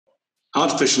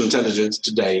artificial intelligence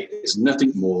today is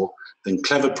nothing more than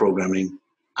clever programming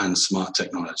and smart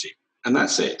technology. And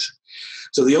that's it.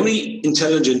 So the only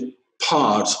intelligent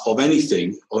part of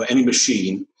anything or any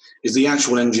machine is the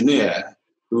actual engineer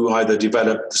who either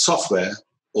developed the software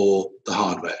or the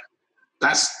hardware.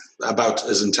 That's about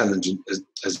as intelligent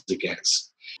as it gets.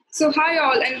 So hi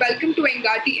all and welcome to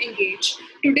Engati Engage.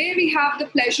 Today we have the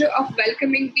pleasure of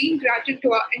welcoming Dean Gratton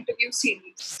to our interview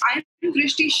series. I am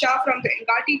Drishti Shah from the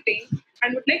Engati team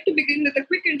and would like to begin with a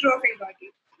quick intro of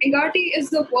Engati. Engati is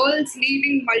the world's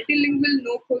leading multilingual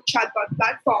no-code chatbot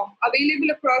platform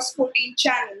available across 14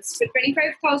 channels with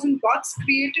 25,000 bots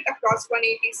created across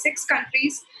 186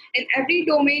 countries in every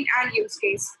domain and use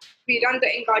case. We run the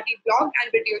Engati blog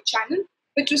and video channel,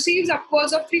 which receives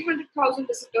upwards of 300,000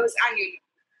 visitors annually.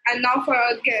 And now for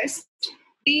our guest,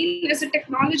 Dean is a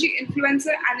technology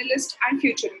influencer, analyst, and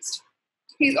futurist.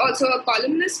 He's also a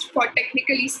columnist for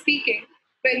Technically Speaking,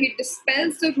 where he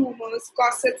dispels the rumors,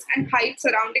 gossips, and hype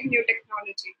surrounding new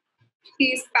technology.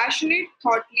 He is a passionate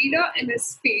thought leader in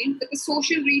his field with a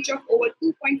social reach of over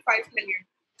 2.5 million.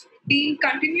 Dean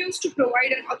continues to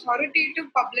provide an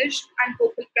authoritative, published, and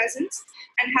vocal presence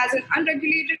and has an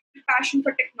unregulated passion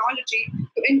for technology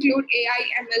to include AI,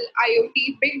 ML,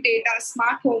 IoT, big data,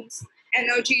 smart homes,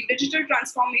 energy, digital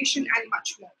transformation, and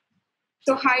much more.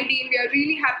 So, hi, Dean. We are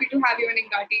really happy to have you in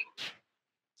Engati.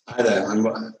 Hi there.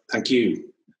 Thank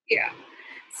you. Yeah.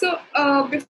 So,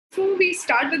 before we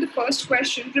start with the first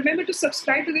question, remember to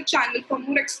subscribe to the channel for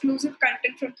more exclusive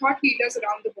content from thought leaders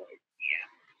around the world.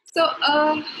 So,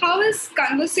 how is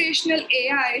conversational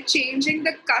AI changing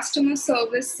the customer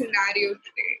service scenario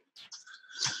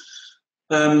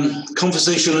today?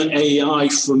 Conversational AI,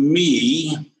 for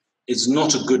me, is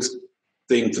not a good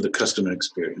thing for the customer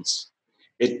experience.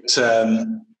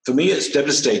 For me, it's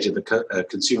devastated the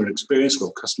consumer experience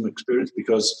or customer experience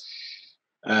because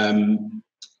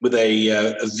with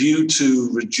a view to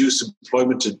reduce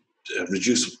employment, to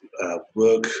reduce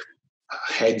work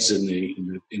heads in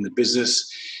the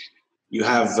business, you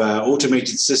have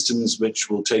automated systems which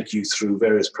will take you through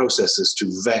various processes to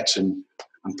vet and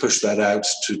push that out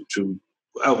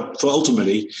for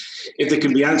ultimately, if they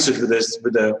can be answered with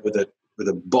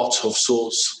a bot of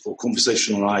sorts or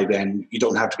conversational AI, then you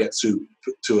don't have to get through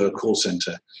to a call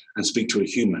center and speak to a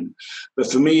human. But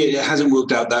for me, it hasn't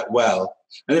worked out that well.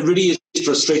 And it really is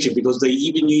frustrating because they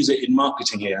even use it in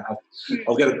marketing here.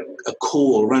 I'll get a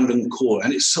random call,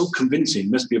 and it's so convincing.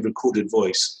 It must be a recorded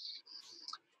voice.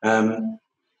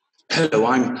 Hello,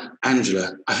 I'm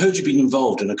Angela. I heard you've been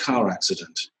involved in a car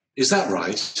accident. Is that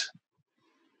right?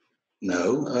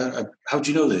 No. How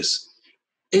do you know this?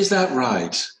 Is that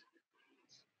right?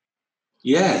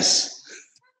 Yes.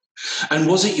 And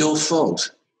was it your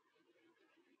fault?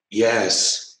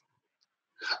 Yes.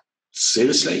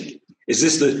 Seriously? Is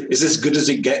this good as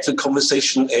it gets, a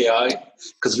conversational AI?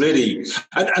 Because really,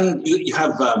 and you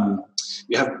have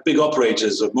big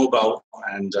operators of mobile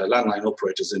and landline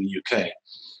operators in the UK,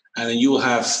 and then you will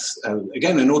have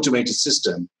again an automated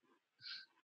system.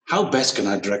 How best can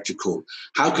I direct your call?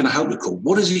 How can I help your call?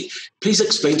 What is it? Please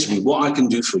explain to me what I can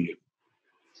do for you.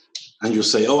 And you'll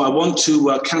say, "Oh, I want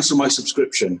to cancel my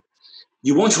subscription."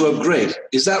 You want to upgrade?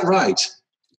 Is that right?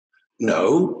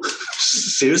 No.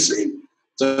 Seriously?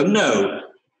 So no,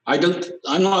 I don't.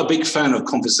 I'm not a big fan of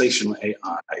conversational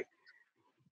AI.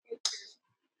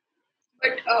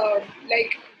 But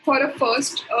for a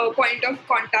first point of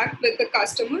contact with the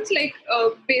customers,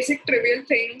 basic trivial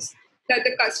things that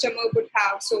the customer would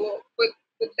have. So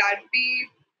would that be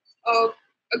a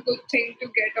good thing to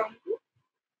get onto?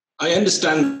 I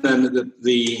understand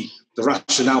the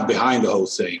rationale behind the whole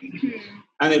thing,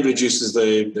 and it reduces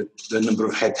the number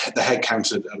of the head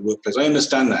count at the workplace. I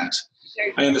understand that.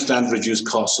 I understand reduced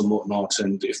costs and whatnot,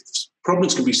 and if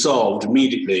problems can be solved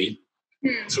immediately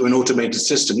through an automated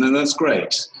system, then that's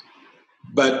great.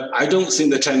 But I don't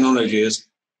think the technology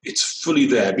it's fully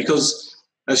there, because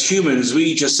as humans,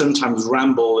 we just sometimes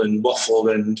ramble and waffle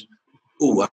and,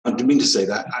 I didn't mean to say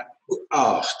that.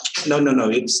 No,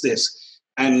 it's this.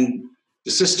 And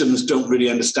the systems don't really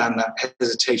understand that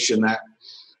hesitation,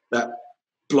 that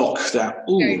block,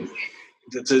 and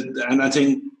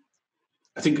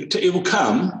I think it will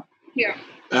come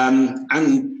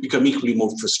and become equally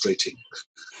more frustrating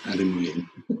and annoying.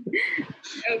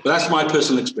 But that's my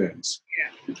personal experience.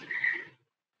 Yeah.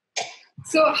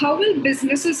 So how will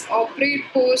businesses operate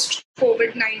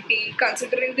post-COVID-19,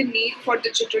 considering the need for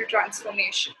digital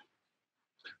transformation?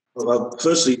 Well,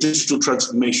 firstly, digital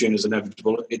transformation is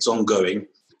inevitable. It's ongoing.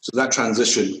 So that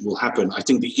transition will happen. I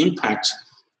think the impact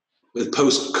with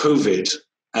post-COVID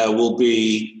will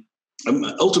be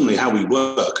ultimately how we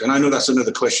work. And I know that's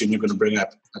another question you're going to bring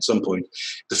up at some point,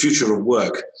 the future of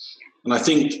work. And I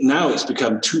think now it's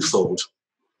become twofold.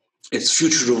 It's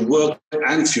future of work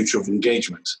and future of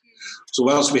engagement. So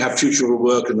whilst we have future of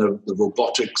work and the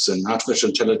robotics and artificial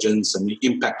intelligence and the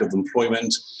impact of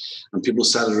employment and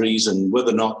people's salaries and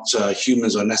whether or not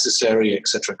humans are necessary, et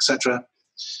cetera,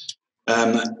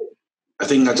 I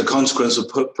think as a consequence of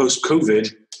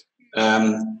post-COVID,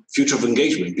 future of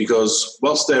engagement, because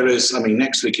whilst there is,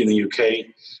 next week in the UK,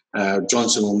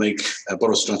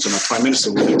 Boris Johnson, our Prime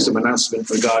Minister, will make some announcement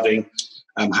regarding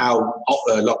how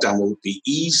lockdown will be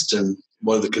eased and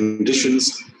what are the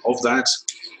conditions of that.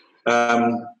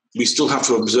 We still have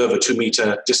to observe a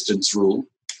 2-meter distance rule,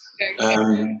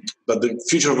 but the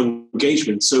future of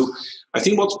engagement. So I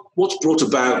think what's brought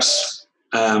about,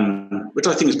 which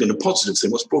I think has been a positive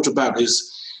thing, what's brought about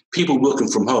is people working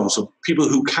from home, so people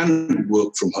who can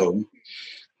work from home.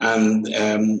 And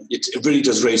it really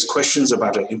does raise questions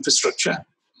about our infrastructure.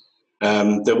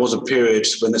 There was a period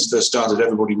when this first started,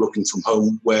 everybody working from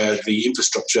home, where the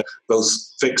infrastructure, both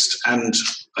fixed and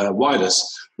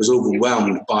wireless, was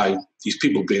overwhelmed by these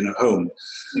people being at home.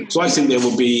 So I think there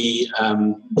will be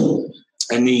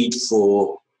a need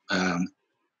for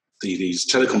these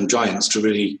telecom giants to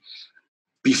really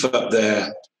beef up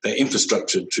their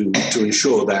infrastructure to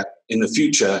ensure that in the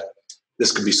future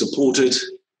this can be supported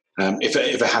if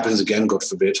it happens again, God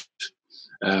forbid.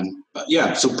 But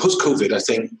yeah, so post-COVID, I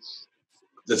think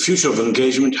the future of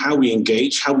engagement, how we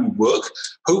engage, how we work,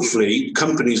 hopefully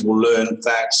companies will learn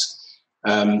that,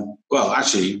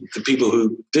 actually, the people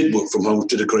who did work from home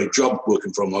did a great job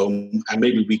working from home, and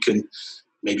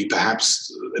maybe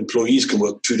perhaps employees can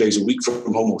work 2 days a week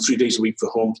from home or 3 days a week from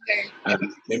home.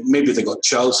 Maybe they got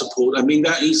child support. I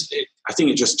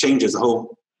think it just changes the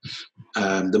whole,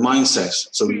 the mindset.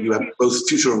 So you have both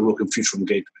future of work and future of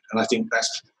engagement. And I think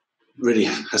that's really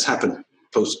has happened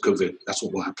post-COVID. That's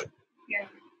what will happen. Yeah.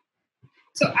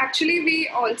 So actually, we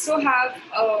also have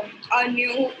a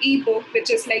new ebook, which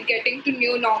is like Getting to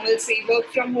New Normalcy,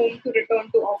 Work from Home to Return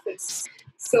to Office.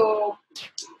 So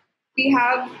we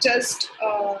have just,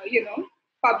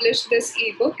 published this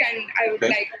ebook, and I would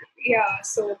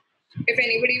so if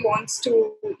anybody wants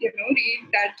to, read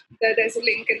that, there's a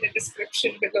link in the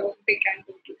description below, they can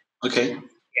go to. Okay.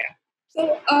 Yeah.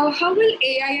 So how will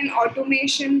AI and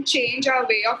automation change our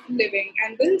way of living,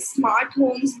 and will smart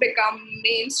homes become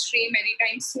mainstream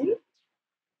anytime soon?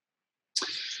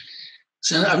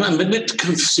 So I'm a bit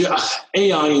confused.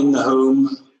 AI in the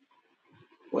home.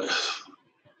 Well,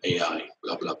 AI,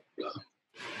 blah, blah, blah.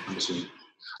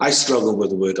 I struggle with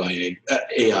the word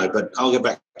AI, but I'll get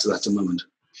back to that in a moment.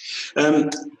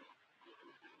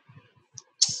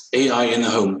 AI in the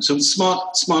home. So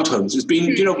smart homes. It's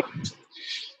been,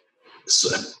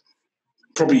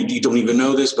 probably you don't even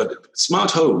know this, but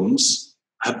smart homes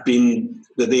have been,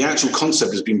 the actual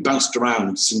concept has been bounced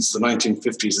around since the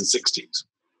 1950s and 60s.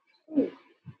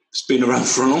 It's been around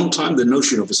for a long time, the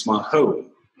notion of a smart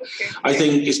home. Okay. I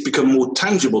think it's become more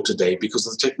tangible today because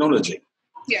of the technology.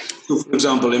 Yeah. So, for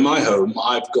example, in my home,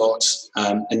 I've got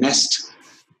a Nest,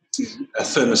 a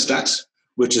thermostat,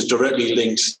 which is directly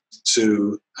linked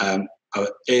to our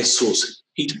air source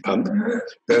heat pump,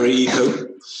 very eco.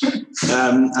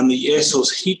 And the air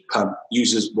source heat pump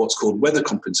uses what's called weather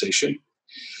compensation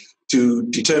to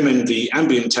determine the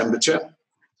ambient temperature.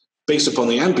 Based upon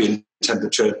the ambient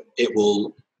temperature, it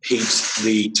will heat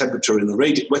the temperature in the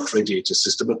wet radiator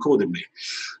system accordingly.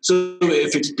 So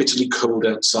if it's bitterly cold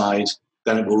outside,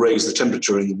 then it will raise the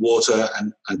temperature in the water,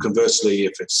 and conversely,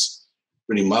 if it's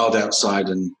really mild outside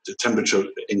and the temperature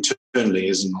internally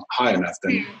isn't high enough,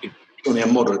 then it's only a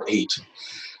moderate heat.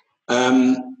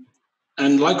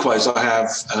 And likewise, I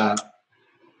have,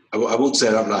 I won't say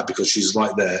it out loud because she's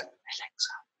right there,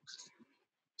 Alexa.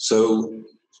 So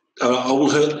I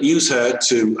will use her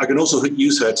I can also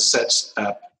use her to set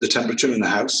the temperature in the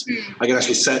house. I can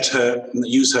actually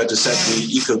use her to set the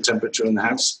eco temperature in the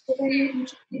house.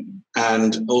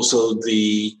 And also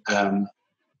the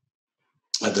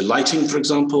lighting, for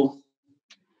example.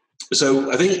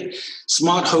 So I think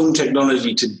smart home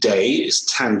technology today is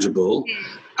tangible.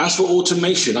 As for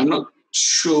automation, I'm not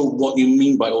sure what you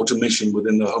mean by automation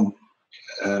within the home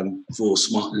for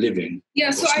smart living.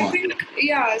 Yeah, so I think,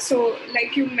 so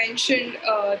like you mentioned,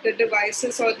 the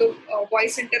devices or the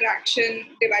voice interaction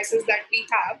devices that we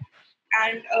have,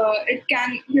 and it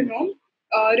can,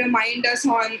 remind us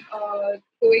on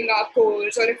doing our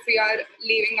chores, or if we are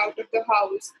leaving out of the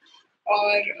house,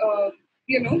 or,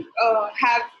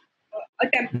 have a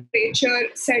temperature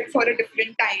set for a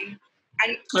different time.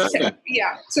 And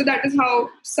Yeah. so that is how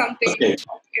something. Okay.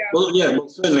 Yeah. Well,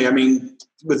 certainly. I mean,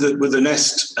 with the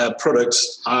Nest product,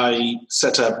 I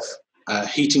set up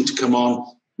heating to come on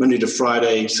Monday to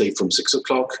Friday, say from 6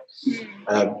 o'clock.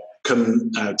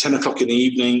 Come 10 o'clock in the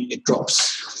evening, it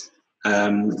drops.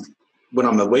 When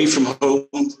I'm away from home,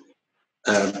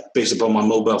 based upon my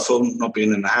mobile phone not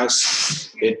being in the house,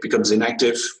 it becomes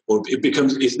inactive, or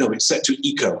it's set to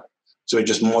eco, so it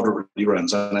just moderately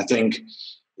runs. And I think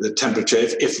the temperature,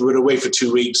 if we're away for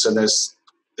 2 weeks and there's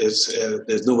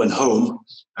no one home,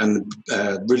 and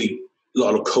really a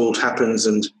lot of cold happens,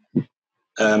 and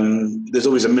there's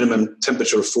always a minimum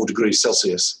temperature of 4 degrees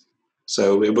Celsius,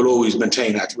 so it will always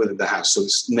maintain that within the house. So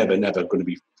it's never going to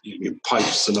be, your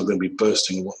pipes are not going to be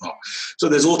bursting and whatnot. So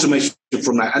there's automation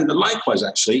from that. And likewise,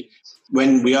 actually,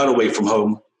 when we are away from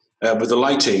home, with the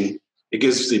lighting, it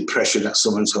gives the impression that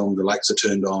someone's home, the lights are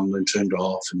turned on and turned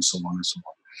off, and so on and so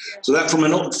on. So that from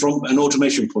an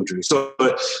automation point of view. So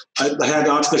I had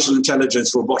artificial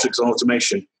intelligence, robotics, and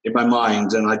automation in my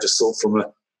mind, and I just thought from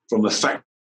a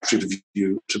factory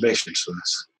view, automation. So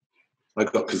I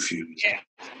got confused. Yeah.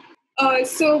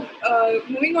 So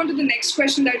moving on to the next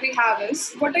question that we have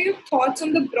is, what are your thoughts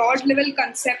on the broad level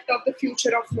concept of the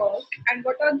future of work, and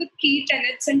what are the key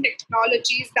tenets and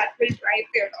technologies that will drive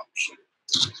their adoption?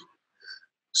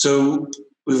 So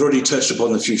we've already touched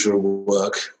upon the future of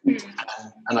work,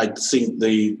 and I think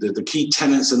the key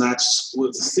tenets in that,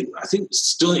 I think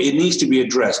still it needs to be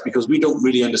addressed, because we don't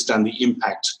really understand the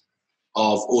impact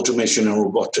of automation and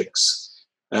robotics.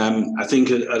 I think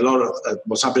a lot of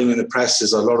what's happening in the press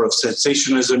is a lot of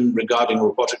sensationalism regarding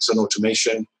robotics and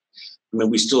automation. I mean,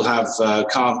 we still have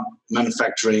car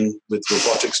manufacturing with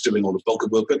robotics doing all the bulk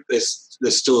of work, but there's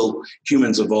still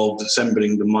humans involved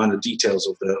assembling the minor details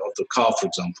of the car, for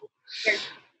example.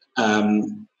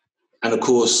 And of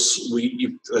course,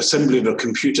 assembly of a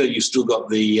computer, you still got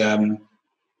the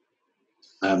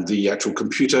actual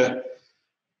computer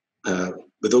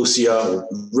with OCR,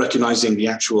 recognizing the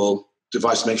actual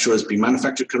device to make sure it's being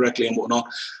manufactured correctly and whatnot.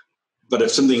 But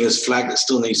if something is flagged, it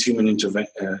still needs human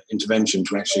intervention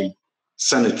to actually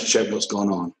sanity check what's going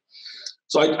on.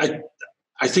 So I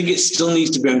think it still needs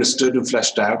to be understood and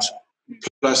fleshed out,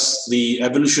 plus the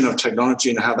evolution of technology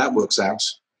and how that works out,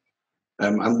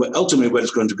 and ultimately where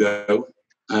it's going to go.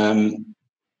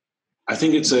 I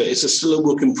think it's still a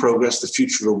work in progress, the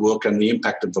future of work and the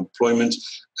impact of employment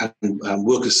and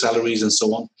workers' salaries and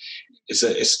so on.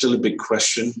 It's still a big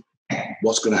question.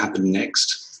 What's going to happen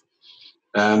next?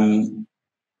 I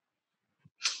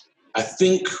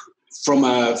think from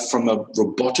a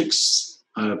robotics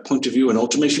point of view and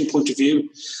automation point of view,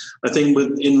 I think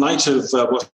in light of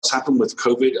what's happened with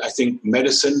COVID, I think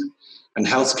medicine and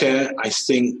healthcare, I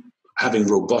think having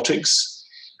robotics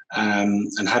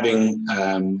and having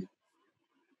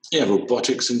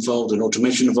robotics involved and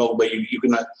automation involved, where you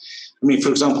can, for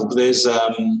example, there's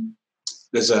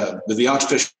with the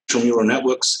artificial neural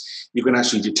networks, you can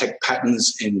actually detect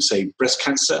patterns in, say, breast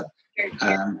cancer.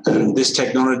 And this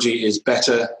technology is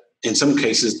better in some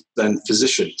cases than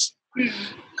physicians.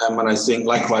 And I think,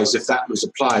 likewise, if that was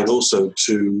applied also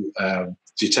to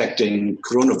detecting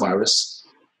coronavirus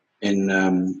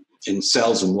in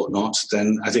cells and whatnot,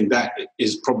 then I think that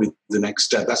is probably the next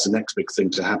step. That's the next big thing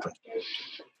to happen,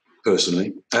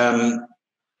 personally. So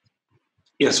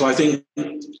I think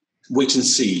wait and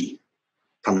see,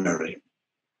 primarily.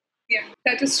 Yeah,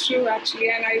 that is true, actually.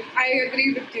 And I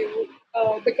agree with you,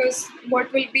 because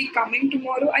what will be coming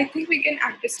tomorrow, I think we can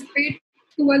anticipate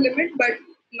to a limit, but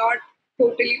not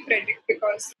totally predict,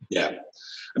 because... Yeah.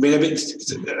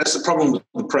 That's the problem with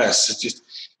the press. It's just,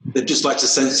 they just like to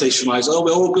sensationalize,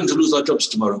 we're all going to lose our jobs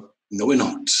tomorrow. No, we're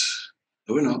not.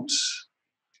 No, we're not.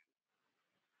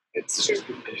 It's true.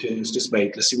 It's just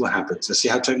let's see what happens. Let's see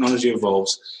how technology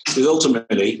evolves. Because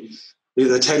ultimately,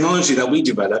 the technology that we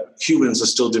develop, humans are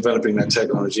still developing that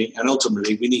technology, and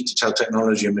ultimately we need to tell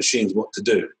technology and machines what to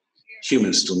do. Yeah.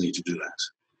 Humans still need to do that.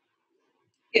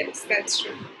 Yes, that's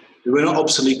true. We're not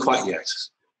obsolete quite yet.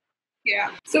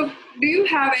 Yeah. So do you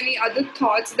have any other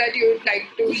thoughts that you would like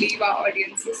to leave our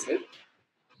audiences with?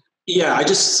 Yeah, I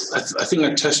think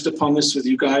I touched upon this with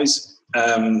you guys.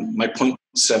 My point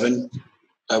 7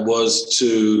 was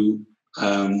to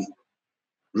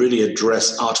really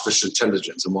address artificial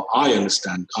intelligence and what I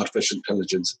understand artificial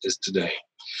intelligence is today.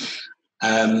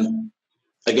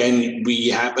 Again, we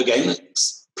have,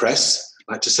 press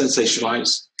like to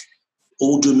sensationalize,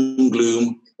 all doom and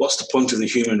gloom. What's the point of the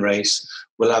human race?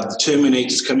 We'll have the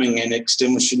Terminators coming in,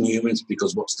 extinguishing humans,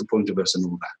 because what's the point of us and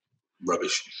all that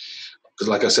rubbish? Because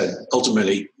like I said,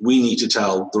 ultimately, we need to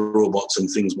tell the robots and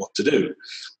things what to do.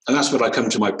 And that's what I come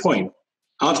to my point.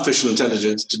 artificial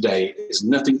intelligence today is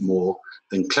nothing more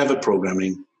than clever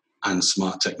programming and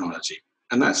smart technology.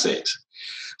 And that's it.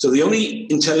 So the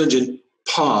only intelligent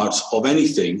part of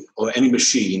anything or any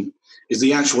machine is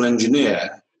the actual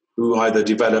engineer who either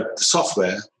developed the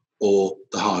software or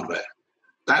the hardware.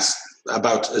 That's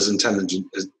about as intelligent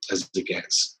as it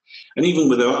gets. And even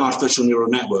with our artificial neural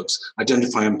networks,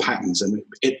 identifying patterns and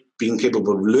it being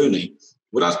capable of learning,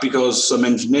 well, that's because some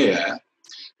engineer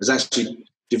has actually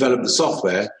developed the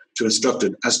software to instruct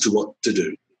it as to what to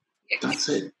do. That's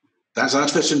it. That's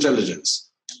artificial intelligence.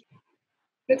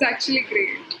 That's actually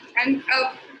great. And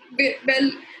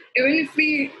well, even if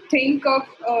we think of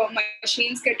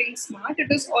machines getting smart, it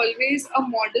is always a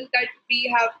model that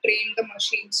we have trained the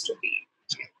machines to be.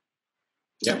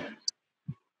 Yeah.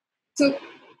 So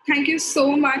thank you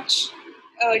so much,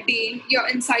 Dean. Your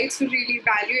insights were really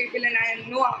valuable, and I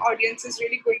know our audience is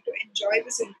really going to enjoy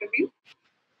this interview.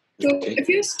 So if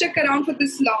you stuck around for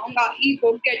this long, our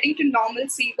ebook, Getting to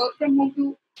Normalcy, Work from Home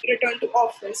to Return to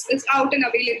Office, is out and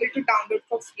available to download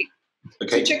for free.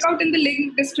 So check out in the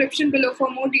link description below for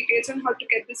more details on how to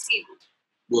get this ebook.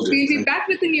 We'll be back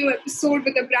with a new episode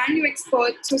with a brand new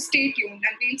expert, so stay tuned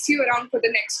and we'll see you around for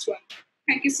the next one.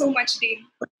 Thank you so much, Dean.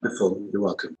 Wonderful. You're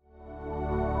welcome.